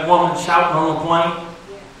about that woman shouting on the plane?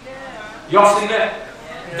 Y'all see that?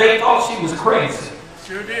 They thought she was crazy.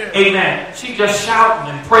 Sure did. Amen. She just shouting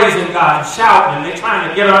and praising God and shouting, and they're trying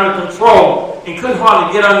to get her under control and couldn't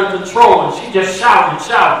hardly get under control, and she just shouting and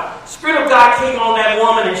shouting. Spirit of God came on that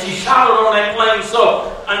woman, and she shouted on that plane so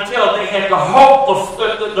until they had to halt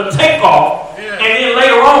the takeoff. Yeah. And then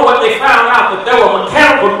later on, what they found out that there were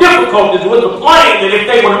mechanical difficulties with the plane, that if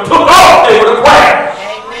they would have took off, they would have crashed.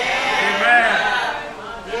 Amen.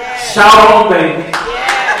 Amen. Shout on, baby.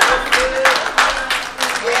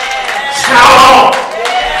 Shout on.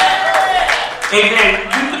 Amen.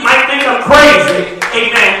 You might think I'm crazy.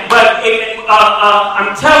 Amen. But amen,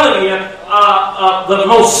 I'm telling you, the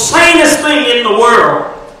most sanest thing in the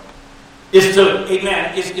world is to,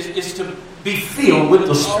 amen, is to be filled with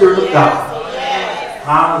the Spirit of God. Yes.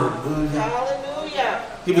 Hallelujah.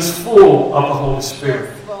 Hallelujah. He was full of the Holy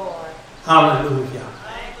Spirit. Hallelujah.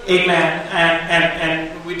 Amen.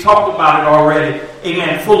 And we talked about it already.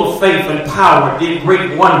 Amen. Full of faith and power, did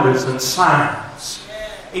great wonders and signs.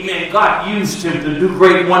 Amen. God used him to do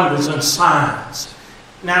great wonders and signs.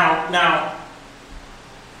 Now,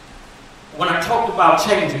 when I talked about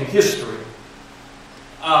changing history,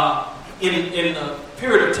 in a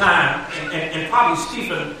period of time, and probably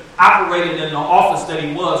Stephen operated in the office that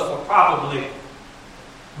he was for probably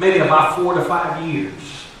maybe about 4 to 5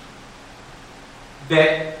 years,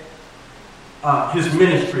 that his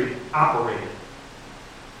ministry operated.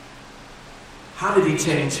 How did he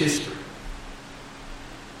change history?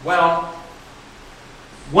 Well,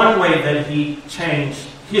 one way that he changed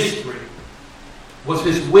history was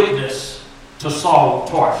his witness to Saul of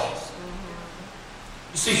Tarsus.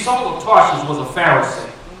 You see, Saul of Tarsus was a Pharisee.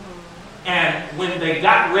 And when they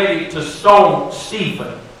got ready to stone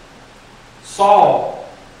Stephen, Saul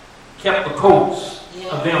kept the coats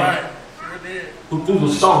of them who threw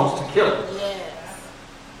the stones to kill him.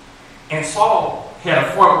 And Saul had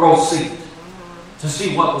a front row seat to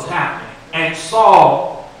see what was happening. And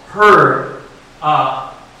Saul heard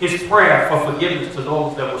his prayer for forgiveness to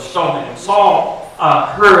those that were stoning him. Saul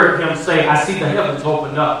heard him say, I see the heavens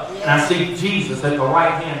opened up, and I see Jesus at the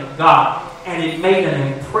right hand of God. And it made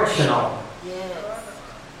an impression on him.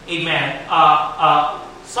 Amen.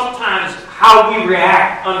 Sometimes how we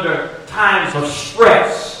react under times of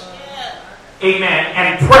stress, amen,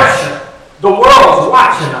 and pressure, the world's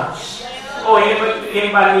watching us. Oh,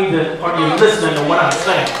 anybody need to, are you listening to what I'm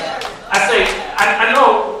saying? I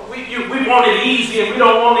know we want it easy and we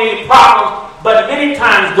don't want any problems, but many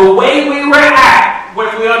times the way we react when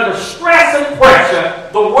we're under stress and pressure,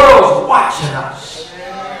 the world's watching us.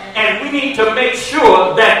 And we need to make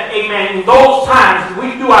sure that, amen, in those times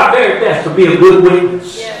we do our very best to be a good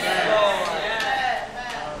witness.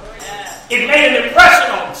 It made an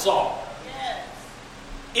impression on Saul.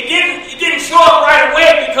 It didn't show up right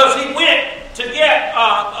away because he went to get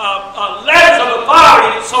letters of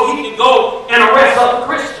authority so he could go and arrest other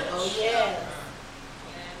Christians.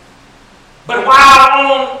 But while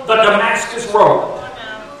on the Damascus road,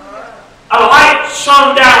 a light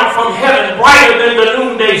shone down from heaven brighter than the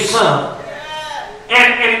noonday sun.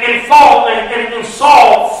 And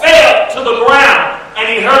Saul fell to the ground, and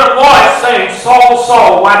he heard a voice saying, Saul,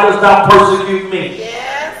 Saul, why dost thou persecute me?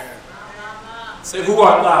 Say, who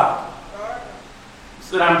art thou? He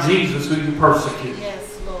said, I'm Jesus who you persecute.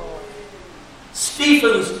 Yes, Lord.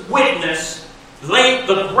 Stephen's witness laid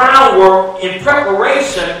the groundwork in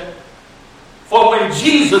preparation for when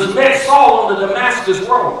Jesus met Saul on the Damascus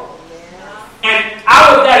road. And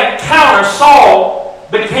out of that encounter, Saul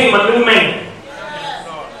became a new man.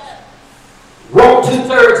 Wrote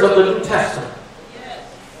 2/3 of the New Testament.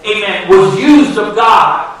 Amen. Was used of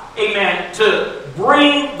God, amen, to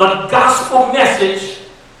bring the gospel message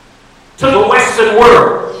to the Western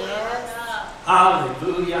world.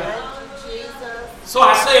 Hallelujah. So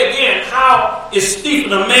I say again, how is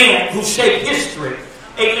Stephen a man who shaped history?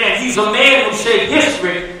 Amen. He's a man who shaped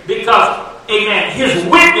history because, amen, his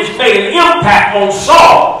witness made an impact on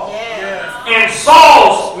Saul. And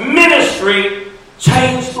Saul's ministry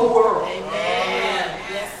changed the world. Amen.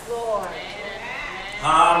 Yes, Lord.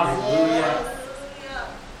 Hallelujah.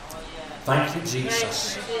 Thank you,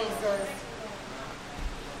 Jesus.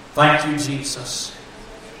 Thank you, Jesus.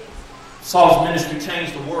 Saul's ministry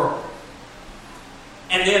changed the world.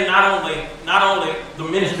 And then not only the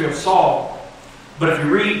ministry of Saul, but if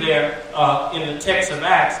you read there in the text of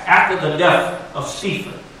Acts, after the death of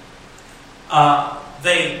Stephen,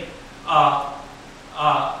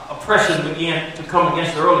 oppression began to come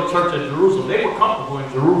against the early church of Jerusalem. They were comfortable in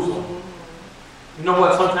Jerusalem. You know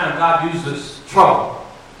what? Sometimes God uses trouble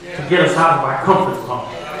to get us out of our comfort zone.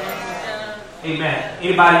 Amen.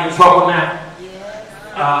 Anybody in trouble now?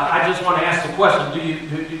 I just want to ask the question. Do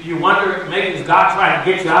you wonder, maybe is God trying to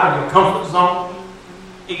get you out of your comfort zone?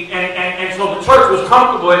 And so the church was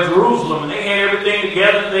comfortable in Jerusalem, and they had everything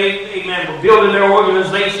together. They were building their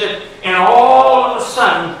organization, and all of a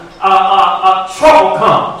sudden, trouble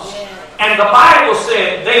comes. And the Bible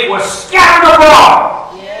said they were scattered abroad.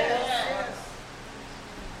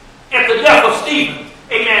 At the death of Stephen,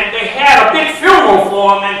 amen, they had a big funeral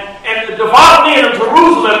for him, and the devout men of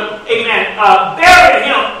Jerusalem, amen, buried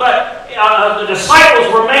him, but the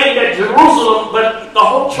disciples remained at Jerusalem, but the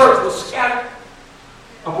whole church was scattered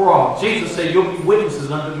abroad. Jesus said, you'll be witnesses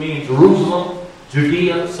unto me in Jerusalem,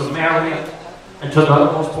 Judea, Samaria, and to the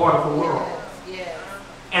uttermost part of the world.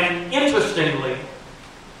 And interestingly,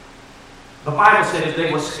 the Bible says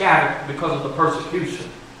they were scattered because of the persecution.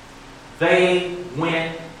 They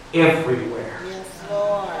went everywhere. Yes,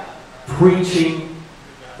 Lord. Preaching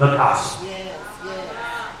the gospel. Yes, yes.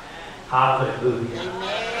 Hallelujah.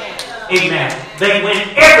 Amen. Amen. They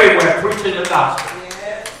went everywhere preaching the gospel.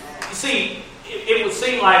 Yes. You see, it would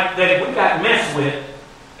seem like that if we got messed with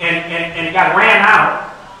and got ran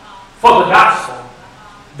out for the gospel,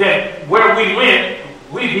 that where we went,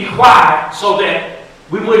 we'd be quiet so that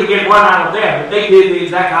we wouldn't get run out of there. But they did the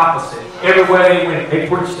exact opposite. Everywhere they went, they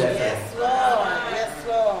preached that thing. Yes, Lord. Yes,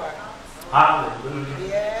 Lord. Hallelujah.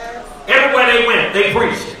 Yes. Everywhere they went, they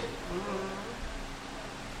preached it.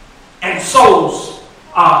 And souls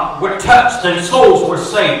were touched and souls were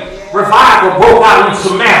saved. Yes. Revival broke out in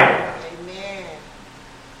Samaria.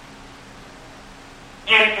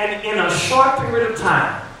 Amen. And in a short period of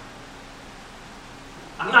time,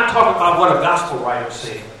 I'm not talking about what a gospel writer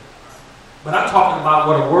said. But I'm talking about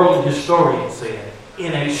what a worldly historian said.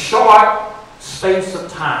 In a short space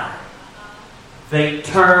of time, they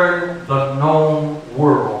turned the known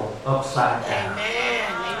world upside down.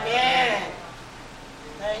 Amen. Amen.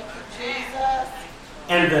 Thank you, Jesus.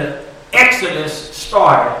 And the Exodus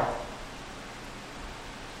started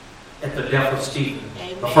at the death of Stephen,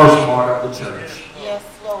 Amen. the first martyr of the church. Yes,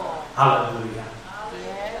 Lord. Hallelujah.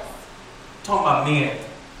 Yes. Talking about men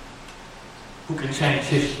who can change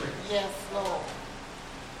history. Yes, Lord.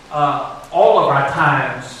 All of our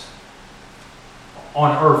times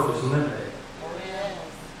on earth is limited. Oh, yes.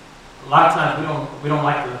 A lot of times we don't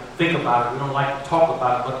like to think about it, we don't like to talk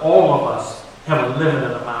about it, but all of us have a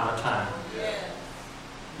limited amount of time. Yes.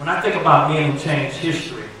 When I think about men who change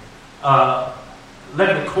history,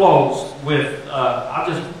 let me close with, I'll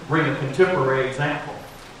just bring a contemporary example.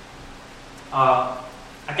 I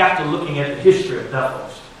got to looking at the history of Bethel.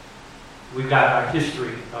 We've got our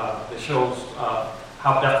history that shows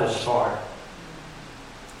how Bethel started.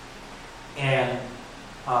 And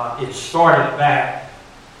it started back,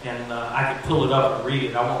 and I could pull it up and read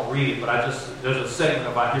it. I won't read it, but there's a segment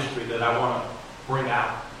of our history that I want to bring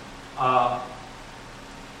out.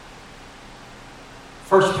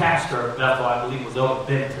 First pastor of Bethel, I believe, was Elder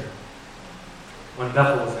Benton, when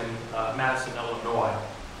Bethel was in Madison, Illinois.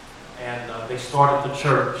 And they started the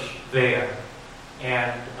church there.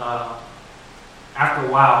 And after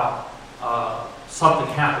a while, something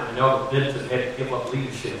happened, and Elder Benton had to give up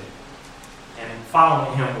leadership. And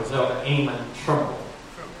following him was Elder Amon Trimble.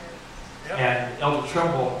 Yep. And Elder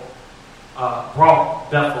Trimble brought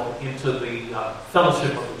Bethel into the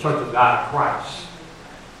fellowship of the Church of God in Christ.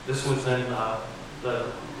 This was in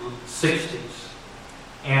the 60s.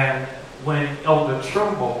 And when Elder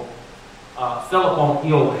Trimble fell upon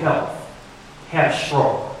ill health, had a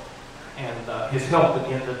stroke, and his health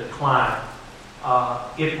began to decline.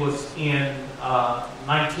 It was in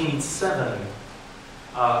 1970.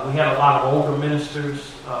 We had a lot of older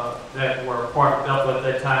ministers that were part of Bethel at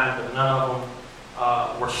that time, but none of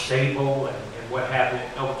them were stable and what have you.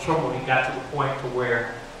 Elder Trimble, he got to the point to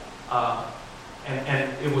where,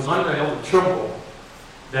 and it was under Elder Trimble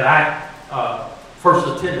that I first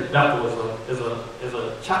attended Bethel as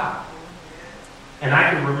a child. And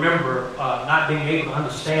I can remember not being able to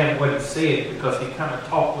understand what he said because he kind of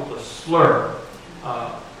talked with a slur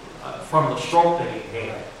from the stroke that he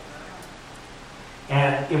had.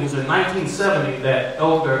 And it was in 1970 that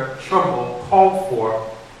Elder Trimble called for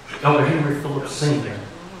Elder Henry Phillips Sr.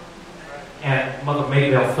 and Mother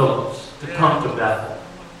Maybelle Phillips to come to Bethel.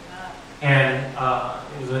 And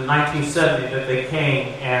it was in 1970 that they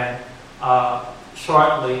came, and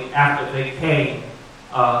shortly after they came,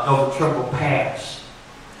 Elder Trimble passed.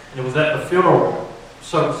 And it was at the funeral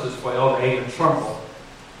services for Elder Amon Trimble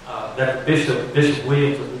that Bishop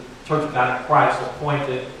Williams of the Church of God in Christ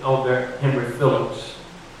appointed Elder Henry Phillips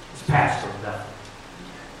as pastor of Bethel.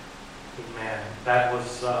 Amen. That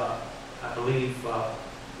was, I believe,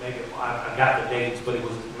 maybe I got the dates, but it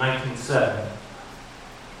was 1970.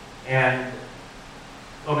 And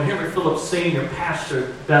Elder Henry Phillips Sr.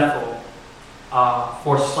 pastored Bethel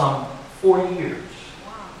for some 4 years.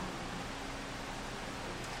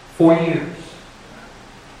 4 years.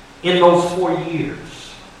 In those 4 years,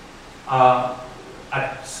 I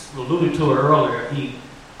alluded to it earlier, he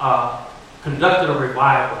conducted a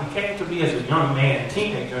revival. He came to me as a young man,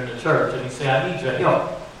 teenager in the church, and he said, I need your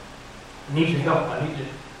help. I need your help. I need you.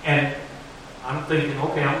 And I'm thinking,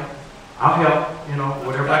 okay, I'll help,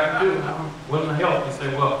 whatever I can do, I'm willing to help. He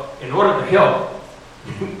said, well, in order to help,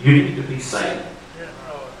 you need to be saved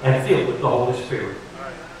and filled with the Holy Spirit.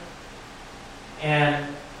 And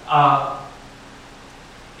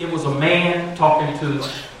it was a man talking to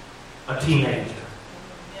a teenager.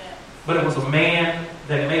 But it was a man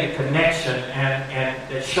that made a connection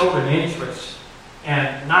and that showed an interest.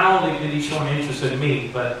 And not only did he show an interest in me,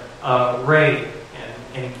 but Ray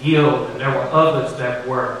and Gil, and there were others that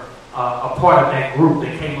were a part of that group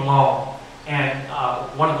that came along. And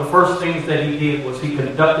one of the first things that he did was he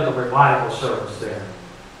conducted a revival service there.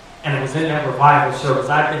 And it was in that revival service.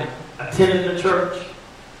 I've been attending the church.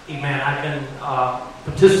 Amen. I've been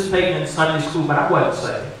participating in Sunday school, but I wasn't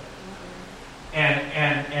saved. And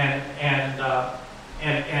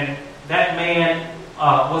that man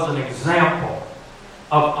was an example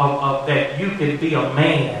of that you can be a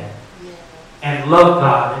man and love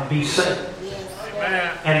God and be saved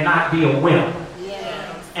and not be a wimp.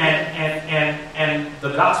 And the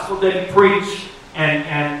gospel that he preached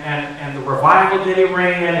and the revival that he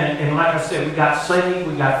ran, and like I said, we got saved,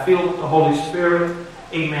 we got filled with the Holy Spirit,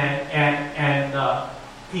 amen, and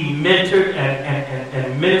he mentored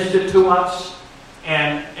and ministered to us,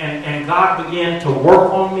 and God began to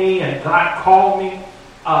work on me, and God called me.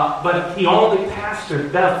 But he only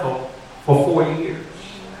pastored Bethel for 4 years.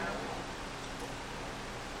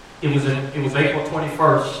 It was April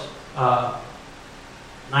 21st,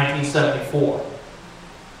 1974.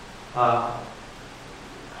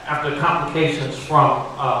 After complications from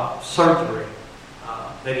surgery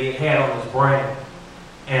that he had on his brain.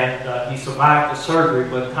 And he survived the surgery,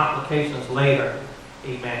 but complications later,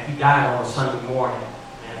 amen, he died on a Sunday morning.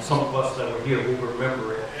 And some of us that were here, we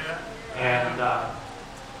remember it. And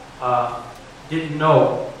didn't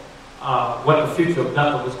know what the future of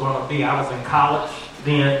Bethel was going to be. I was in college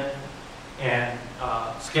then and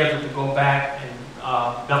scheduled to go back. And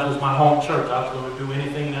Bethel was my home church. I was going to do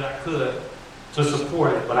anything that I could to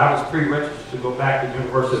support it. But I was pre-registered to go back to the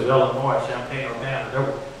University of Illinois, Champaign, Urbana. There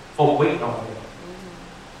were folk waiting on me.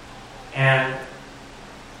 And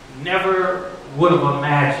never would have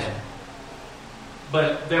imagined,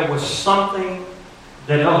 but there was something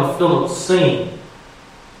that Elder Phillips seen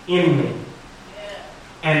in me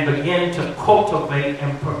and began to cultivate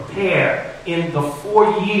and prepare in the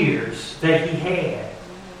 4 years that he had.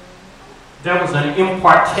 There was an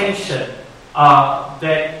impartation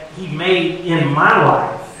that he made in my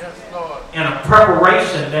life, and a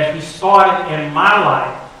preparation that he started in my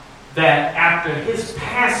life, that after his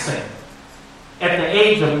passing, at the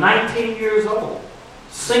age of 19 years old,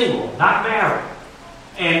 single, not married,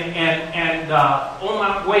 and on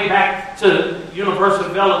my way back to the University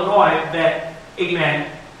of Illinois, that, amen,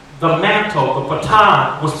 the mantle, the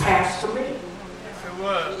baton was passed to me. Yes, it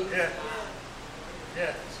was. Yes.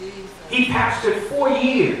 Yes. He pastored 4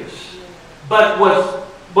 years, but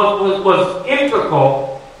was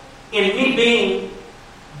integral in me being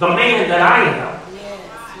the man that I am.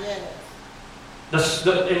 And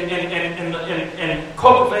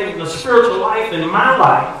cultivating the spiritual life in my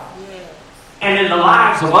life, and in the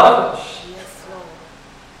lives of others.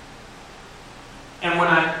 And when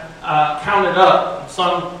I counted up,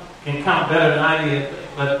 some can count better than I did,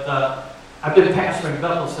 but I've been pastoring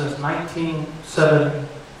Bethel since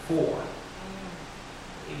 1974.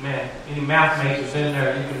 Amen. Any math majors in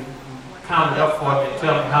there, you can count it up for me and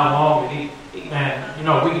tell me how long it is. Amen. You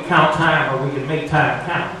know, we can count time, or we can make time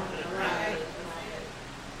count.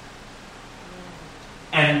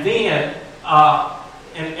 And then,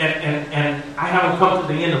 and I haven't come to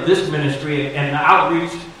the end of this ministry and the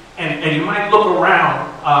outreach, and you might look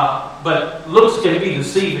around, but looks can be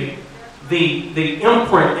deceiving. The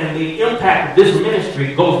imprint and the impact of this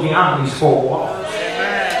ministry goes beyond these 4 walls.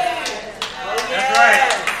 Amen. That's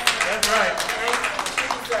right. That's right.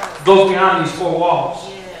 Goes beyond these 4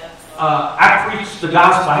 walls. I preach the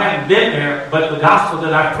gospel. I haven't been there, but the gospel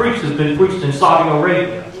that I preach has been preached in Saudi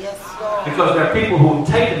Arabia. Because there are people who have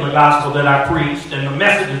taken the gospel that I preached and the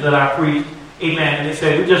messages that I preached, amen, and they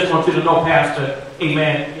say, we just want you to know, Pastor,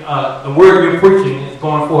 amen, the word you're preaching is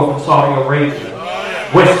going forth in Saudi Arabia,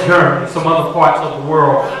 West Germany, some other parts of the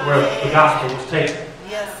world where the gospel was taken.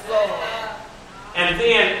 And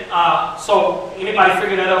then, so anybody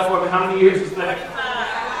figure that out for me? How many years is that?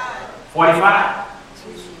 45?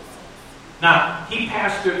 Now, he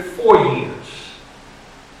pastored 4 years,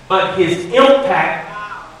 but his impact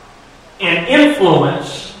and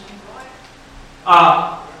influence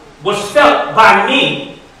was felt by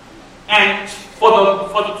me, and for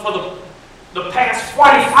the past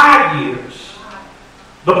 45 years,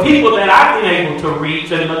 the people that I've been able to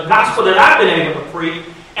reach and the gospel that I've been able to preach,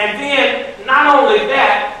 and then not only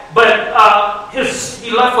that, but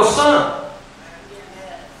he left a son.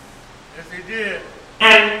 Yes, he did.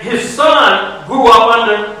 And his son grew up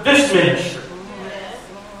under this ministry.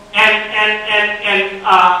 And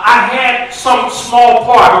I had some small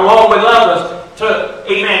part, along with others, to,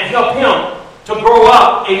 amen, help him to grow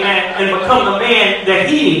up, amen, and become the man that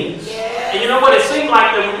he is. And you know what? It seems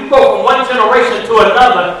like that when you go from one generation to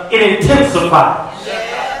another, it intensifies.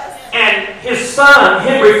 And his son,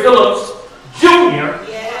 Henry Phillips Jr.,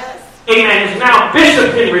 amen, is now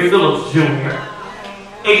Bishop Henry Phillips Jr.,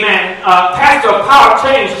 amen, pastor of Power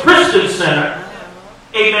Change Christian Center.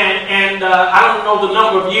 Amen. And I don't know the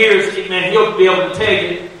number of years, amen, he'll be able to tell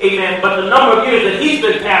you, amen, but the number of years that he's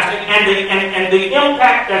been pastoring and the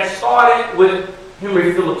impact that started with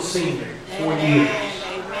Henry Phillips Sr. 4 years.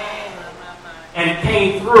 And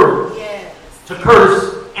came through to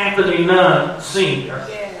Curtis Anthony Nunn Sr.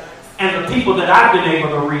 And the people that I've been able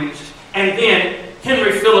to reach. And then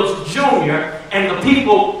Henry Phillips Jr. and the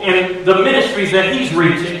people and the ministries that he's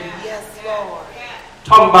reaching.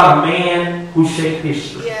 Talking about a man who shaped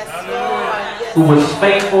history. Who was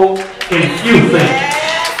faithful in few things.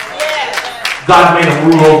 God made him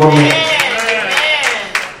rule over men.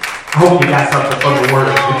 I hope you got something from the word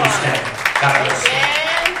of God. You stand. God bless you.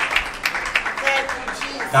 Thank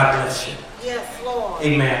you, Jesus. God bless you. Yes, Lord.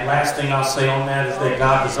 Amen. Last thing I'll say on that is that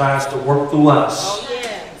God desires to work through us, Oh,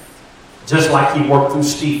 yes. just like He worked through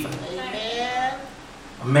Stephen. Amen.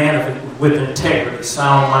 A man with integrity,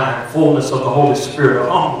 sound mind, fullness of the Holy Spirit, a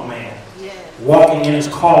humble man, Yes. walking in his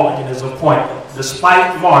calling and his appointment,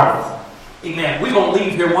 despite martyrdom. Amen. We're going to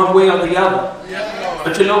leave here one way or the other. Yes, Lord.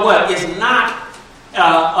 But you know what? It's not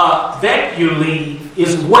that you leave,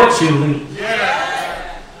 it's what you leave.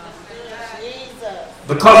 Yes. Jesus.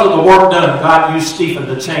 Because of the work done, God used Stephen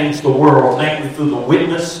to change the world, namely through the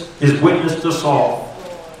witness, his witness to Saul,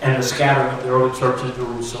 and the scattering of the early church in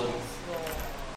Jerusalem.